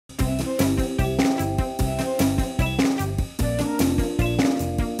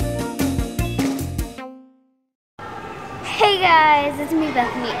guys, it's me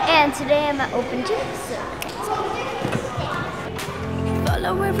Bethany, and today I'm at Open Gym, so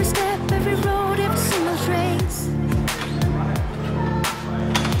follow every step, every road, every single trace.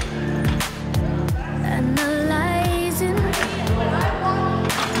 Analyzing,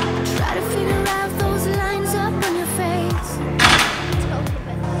 try to figure out those lines up on your face.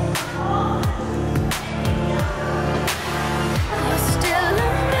 You're still a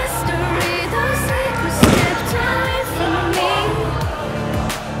mystery, those secrets kept away from me.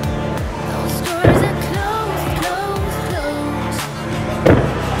 Those doors are closed, closed, closed.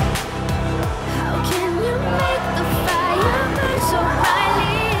 How can you make the fire burn so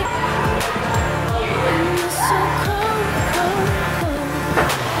brightly when you're so cold, cold, cold?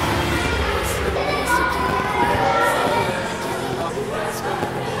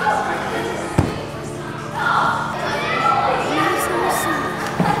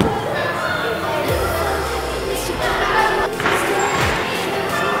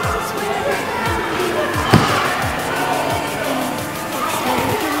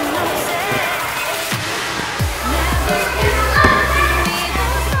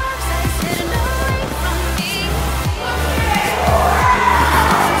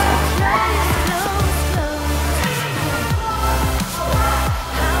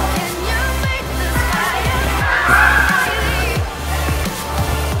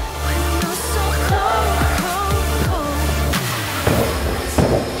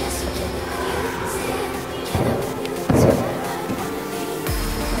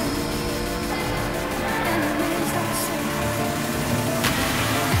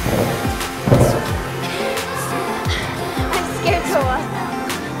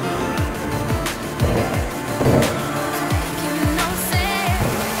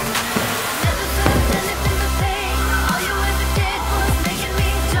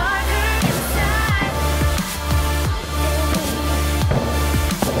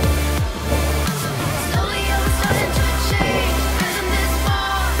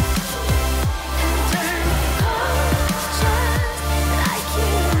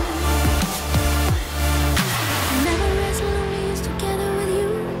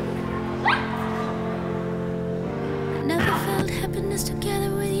 Happiness together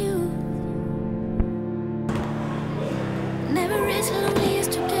with you. Never as lonely as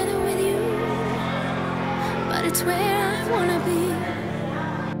together with you. But it's where I wanna be.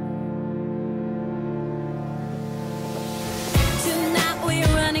 Tonight we're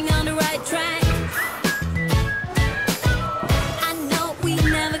running on the right track. I know we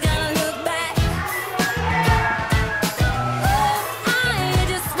never gonna look back. Oh, I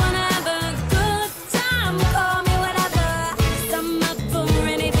just wanna have a good time. Call me whatever. I'm up for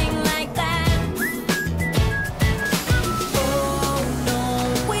anything like that. Oh no,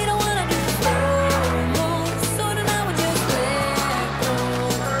 we don't wanna do slow mo. So tonight we just let go.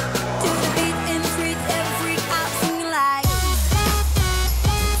 To the beat in the street, every freak out, singing like,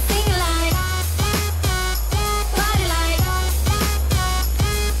 party like,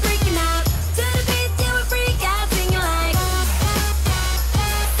 freaking out. To the beat, yeah, we freak out, singing like,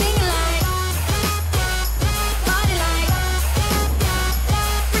 party like.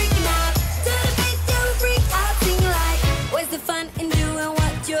 Freaking out to the beat, yeah, we freak out, sing like. Where's the fun in doing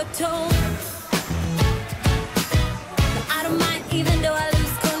what you're told? I don't mind even though I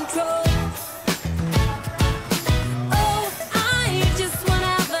lose control. Oh, I just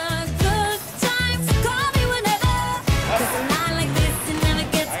wanna have a good time, so call me whenever. 'Cause a night like this, it never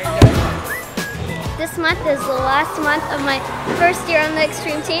gets old. this month is the last month of my first year on the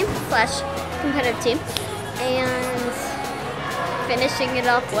extreme team / competitive team, and finishing it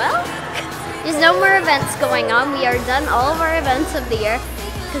off well. There's no more events going on. We are done all of our events of the year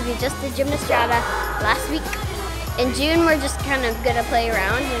because we just did Gymnastrata last week. In June, we're just kind of gonna play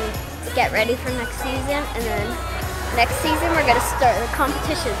around and get ready for next season, and then next season we're gonna start the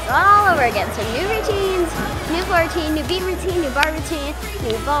competitions all over again. So new routines, new floor routine, new beat routine, new bar routine,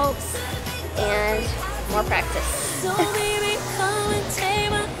 new vaults, and more practice. So baby, come and take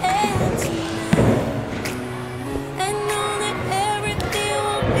my hand tonight. And know that everything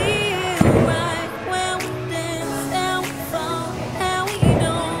will be right when we dance and we fall and we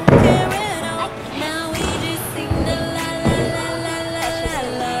don't care at all. Now we just sing the la la la la la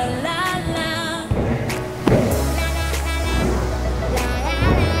la la la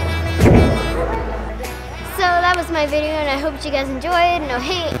So that was my video, and I hope you guys enjoyed. No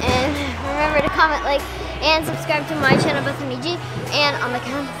hate, and remember to comment, like, and subscribe to my channel, Bethany G. And on the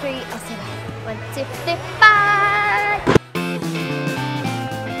count of 3, I'll say bye. 1, 2, 3, bye!